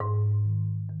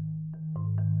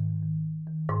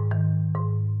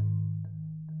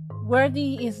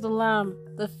Worthy is the Lamb,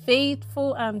 the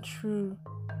faithful and true,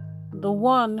 the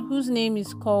one whose name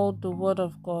is called the Word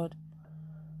of God.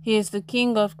 He is the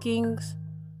King of kings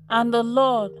and the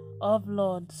Lord of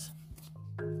lords.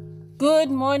 Good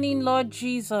morning, Lord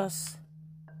Jesus.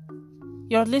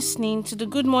 You're listening to the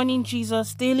Good Morning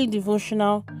Jesus Daily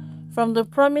Devotional from the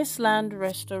Promised Land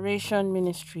Restoration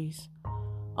Ministries.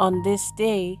 On this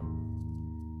day,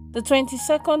 the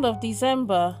 22nd of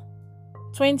December,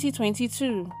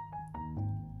 2022.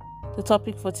 The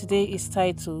topic for today is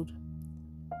titled,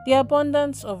 The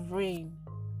Abundance of Rain,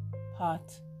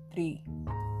 Part 3.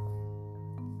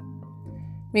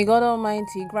 May God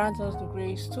Almighty grant us the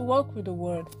grace to walk with the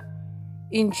Word.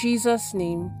 In Jesus'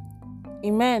 name,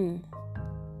 Amen.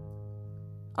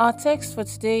 Our text for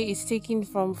today is taken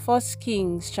from 1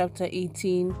 Kings chapter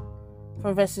 18,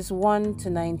 from verses 1 to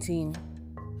 19.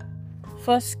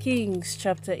 1 Kings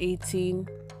chapter 18,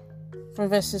 from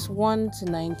verses 1 to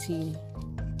 19.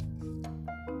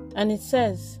 And it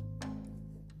says,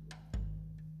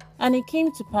 And it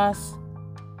came to pass,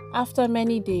 after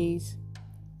many days,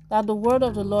 that the word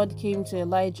of the Lord came to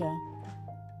Elijah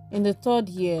in the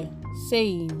 3rd year,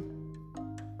 saying,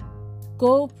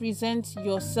 Go present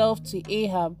yourself to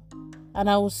Ahab, and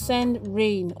I will send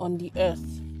rain on the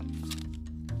earth.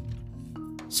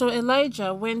 So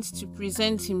Elijah went to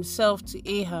present himself to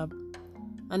Ahab,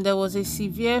 and there was a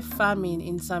severe famine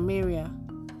in Samaria.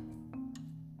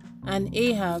 And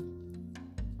Ahab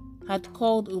had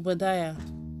called Obadiah,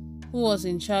 who was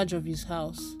in charge of his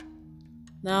house.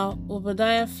 Now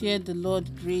Obadiah feared the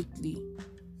Lord greatly.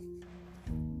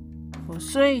 For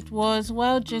so it was,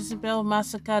 while Jezebel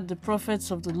massacred the prophets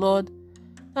of the Lord,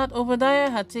 that Obadiah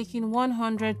had taken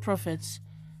 100 prophets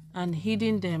and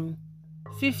hidden them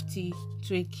 50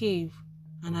 to a cave,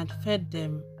 and had fed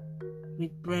them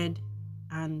with bread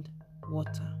and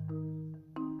water.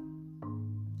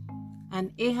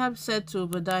 And Ahab said to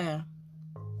Obadiah,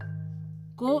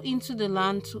 Go into the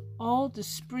land to all the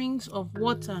springs of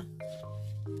water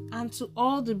and to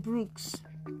all the brooks.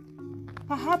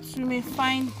 Perhaps we may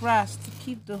find grass to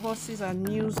keep the horses and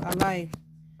mules alive,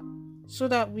 so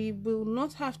that we will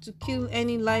not have to kill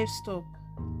any livestock.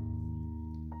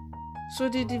 So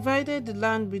they divided the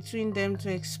land between them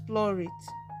to explore it.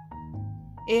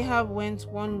 Ahab went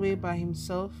one way by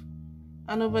himself,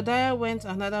 and Obadiah went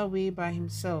another way by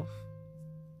himself.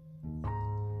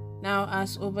 Now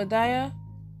as Obadiah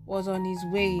was on his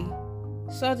way,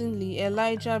 suddenly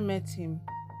Elijah met him,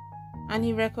 and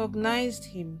he recognized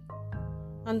him,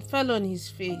 and fell on his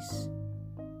face,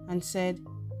 and said,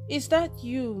 Is that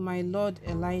you, my lord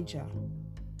Elijah?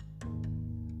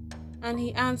 And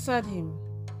he answered him,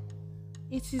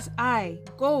 It is I.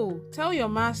 Go, tell your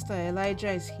master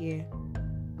Elijah is here.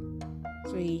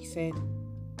 So he said,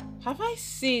 Have I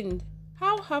sinned?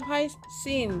 How have I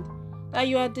sinned, that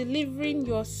you are delivering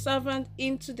your servant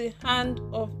into the hand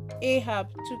of Ahab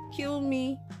to kill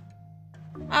me?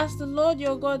 As the Lord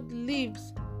your God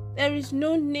lives, there is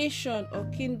no nation or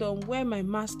kingdom where my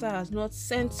master has not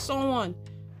sent someone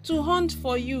to hunt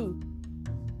for you.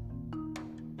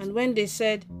 And when they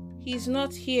said, He is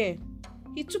not here,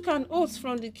 he took an oath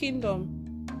from the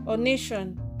kingdom or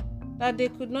nation that they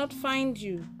could not find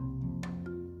you.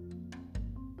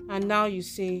 And now you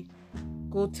say,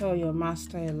 Go tell your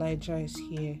master Elijah is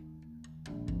here.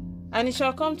 And it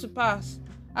shall come to pass,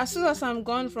 as soon as I am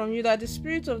gone from you, that the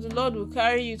Spirit of the Lord will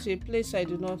carry you to a place I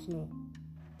do not know.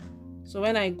 So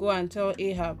when I go and tell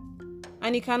Ahab,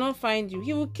 and he cannot find you,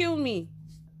 he will kill me.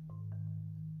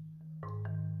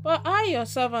 But I, your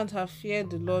servant, have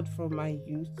feared the Lord from my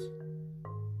youth.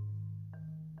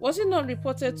 Was it not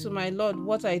reported to my Lord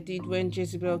what I did when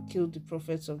Jezebel killed the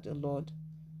prophets of the Lord?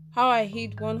 How I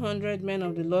hid 100 men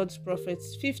of the Lord's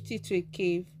prophets, 50 to a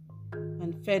cave,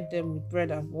 and fed them with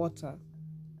bread and water.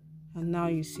 And now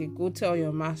you say, Go tell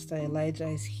your master Elijah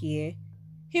is here.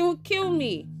 He will kill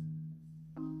me.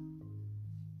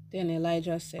 Then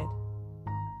Elijah said,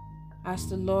 As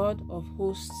the Lord of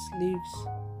hosts lives,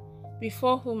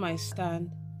 before whom I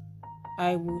stand,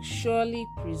 I will surely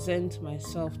present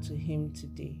myself to him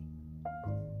today.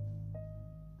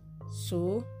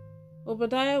 So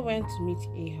Obadiah went to meet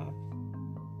Ahab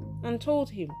and told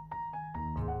him,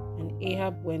 and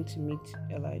Ahab went to meet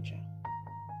Elijah.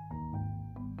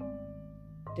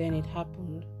 Then it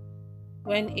happened,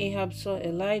 when Ahab saw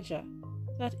Elijah,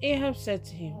 that Ahab said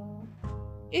to him,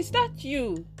 Is that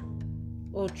you,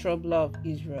 O troubler of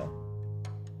Israel?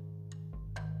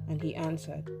 And he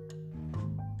answered,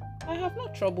 I have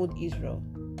not troubled Israel,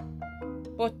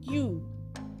 but you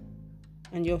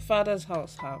and your father's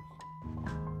house have,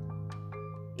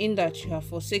 in that you have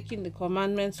forsaken the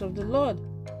commandments of the Lord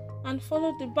and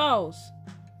followed the Baals.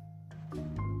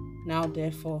 Now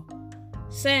therefore,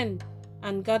 send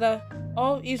and gather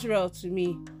all Israel to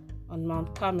me on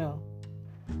Mount Carmel,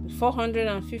 the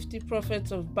 450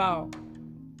 prophets of Baal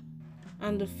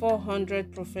and the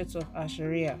 400 prophets of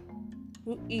Asherah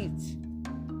who eat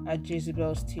at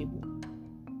Jezebel's table.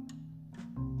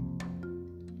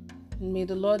 And may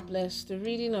the Lord bless the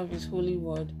reading of His holy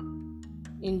word.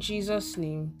 In Jesus'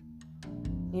 name,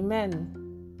 amen.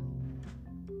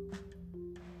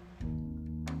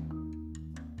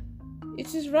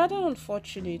 It is rather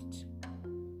unfortunate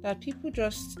that people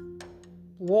just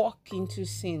walk into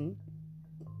sin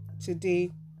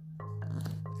today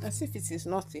as if it is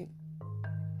nothing.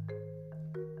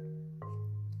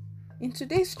 In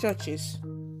today's churches,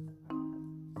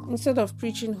 instead of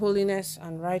preaching holiness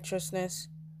and righteousness,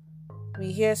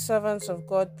 we hear servants of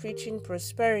God preaching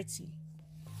prosperity.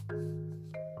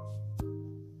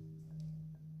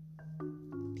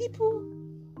 People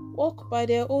walk by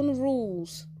their own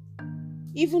rules,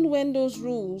 even when those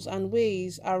rules and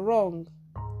ways are wrong.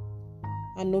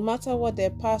 And no matter what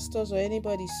their pastors or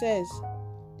anybody says,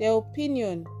 their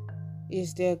opinion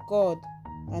is their God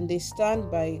and they stand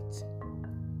by it.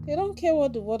 They don't care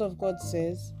what the Word of God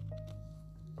says,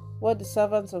 what the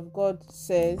servants of God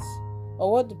says,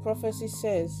 or what the prophecy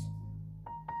says,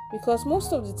 because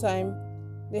most of the time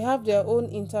they have their own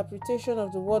interpretation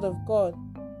of the Word of God,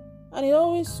 and it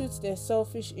always suits their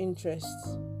selfish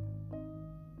interests.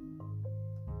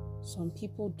 Some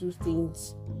people do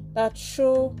things that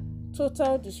show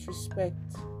total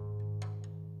disrespect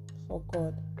for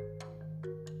God.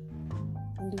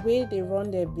 In the way they run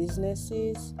their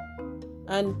businesses,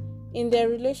 and in their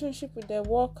relationship with their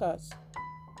workers,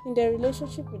 in their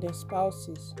relationship with their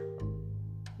spouses,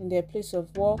 in their place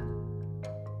of work,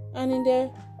 and in their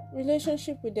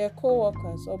relationship with their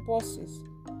co-workers or bosses,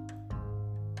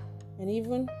 and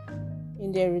even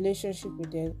in their relationship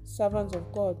with their servants of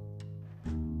God.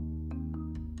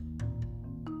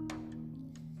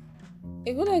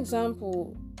 A good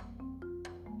example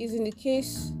is in the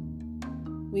case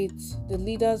with the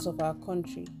leaders of our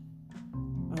country,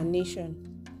 our nation.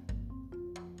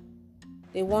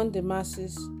 They want the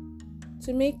masses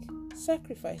to make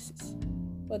sacrifices,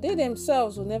 but they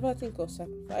themselves will never think of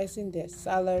sacrificing their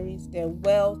salaries, their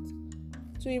wealth,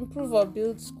 to improve or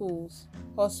build schools,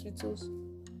 hospitals,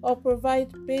 or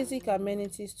provide basic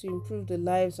amenities to improve the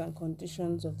lives and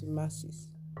conditions of the masses.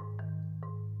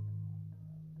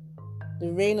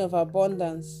 The reign of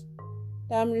abundance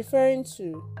that I'm referring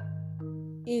to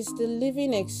is the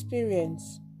living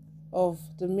experience of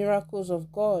the miracles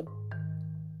of God,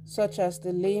 such as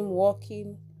the lame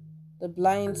walking, the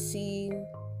blind seeing,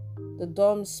 the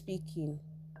dumb speaking.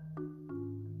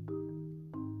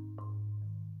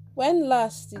 When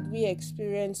last did we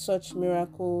experience such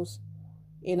miracles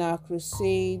in our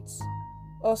crusades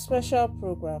or special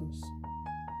programs?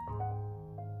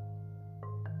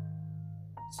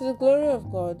 To the glory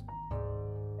of God,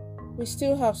 we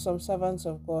still have some servants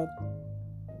of God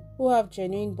who have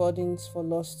genuine burdens for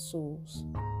lost souls.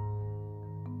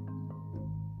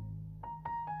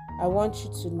 I want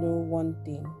you to know one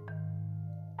thing,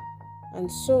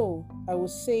 and so I will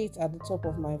say it at the top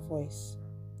of my voice.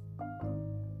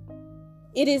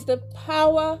 It is the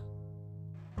power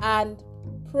and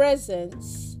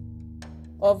presence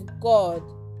of God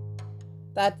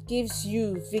that gives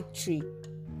you victory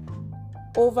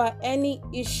over any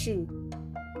issue,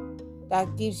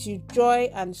 that gives you joy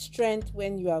and strength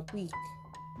when you are weak.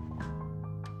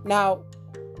 Now,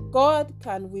 God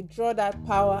can withdraw that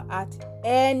power at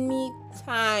any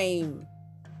time.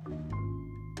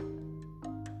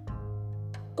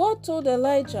 God told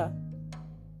Elijah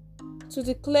to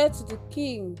declare to the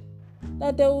king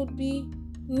that there would be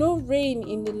no rain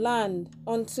in the land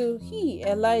until he,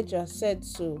 Elijah, said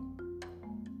so.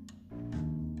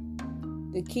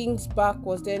 The king's back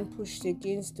was then pushed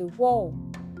against the wall.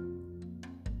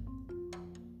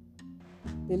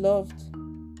 Beloved,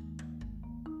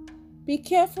 be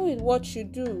careful with what you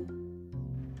do,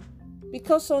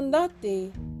 because on that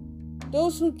day,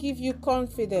 those who give you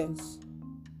confidence,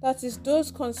 that is,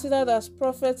 those considered as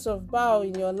prophets of Baal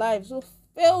in your lives, will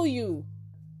fail you.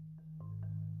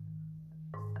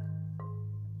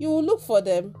 You will look for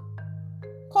them,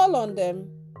 call on them,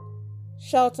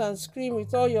 shout and scream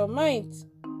with all your might,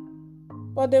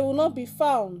 but they will not be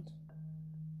found.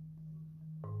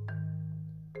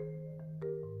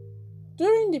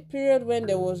 During the period when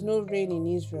there was no rain in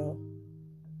Israel,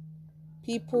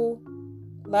 people,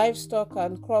 livestock,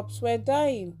 and crops were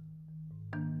dying,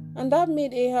 and that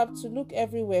made Ahab to look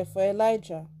everywhere for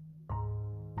Elijah.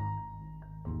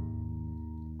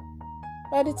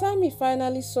 By the time he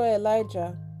finally saw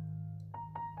Elijah,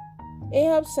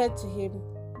 Ahab said to him,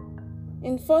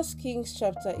 In 1 Kings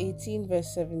chapter 18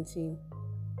 verse 17,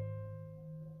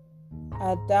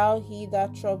 art thou he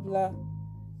that troubleth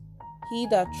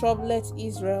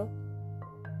Israel?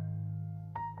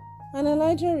 And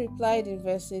Elijah replied in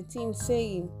verse 18,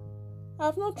 saying, I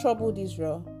have not troubled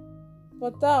Israel,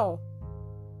 but thou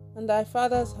and thy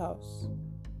father's house,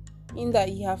 in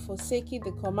that ye have forsaken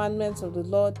the commandments of the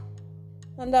Lord,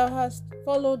 and thou hast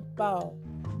followed Baal.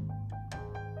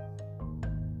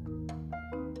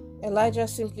 Elijah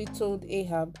simply told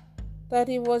Ahab that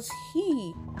it was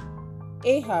he,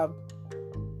 Ahab,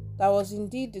 that was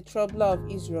indeed the troubler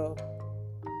of Israel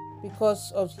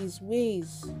because of his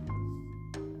ways.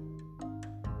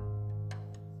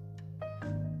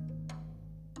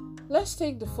 Let's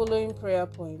take the following prayer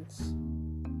points.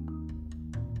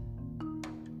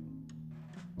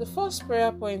 The first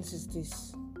prayer point is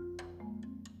this: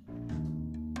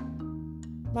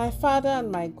 My Father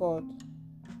and my God,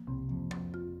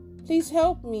 please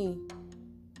help me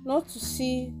not to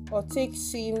see or take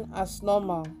sin as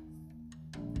normal.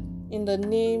 In the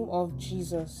name of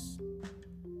Jesus.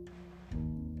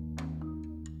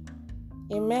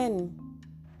 Amen.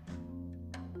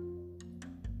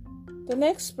 The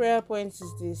next prayer point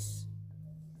is this: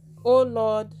 Oh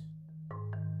Lord,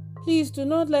 please do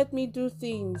not let me do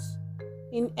things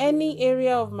in any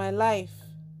area of my life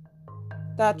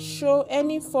that show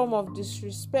any form of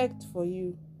disrespect for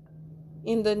you.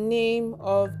 In the name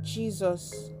of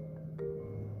Jesus.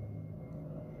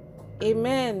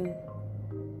 Amen.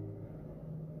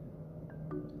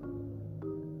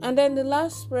 And then the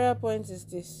last prayer point is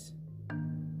this: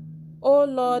 Oh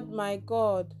Lord my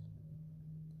God,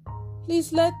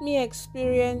 please let me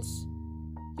experience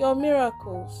your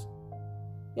miracles,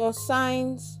 your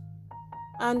signs,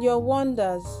 and your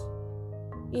wonders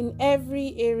in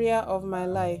every area of my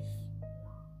life.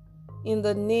 In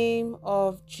the name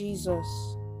of Jesus.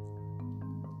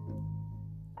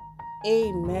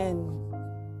 Amen.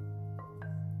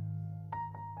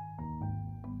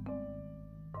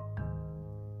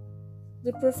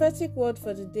 The prophetic word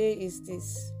for the day is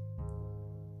this: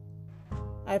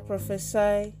 I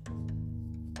prophesy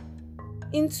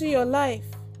into your life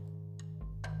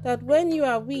that when you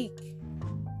are weak,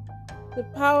 the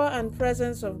power and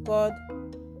presence of God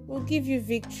will give you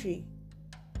victory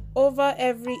over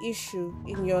every issue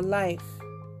in your life.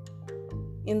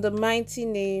 In the mighty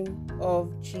name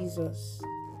of Jesus.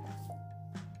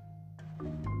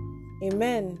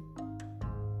 Amen.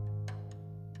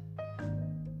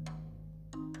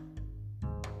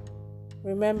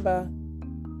 Remember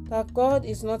that God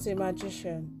is not a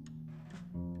magician.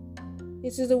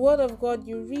 It is the word of God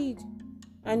you read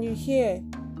and you hear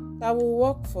that will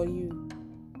work for you,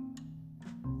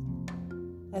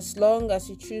 as long as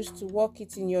you choose to walk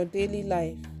it in your daily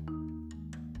life.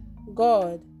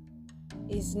 God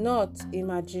is not a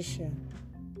magician.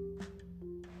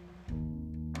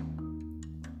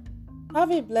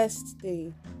 Have a blessed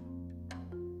day.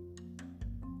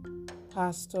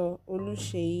 Pastor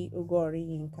Oluseyi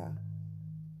Ogoriyinka.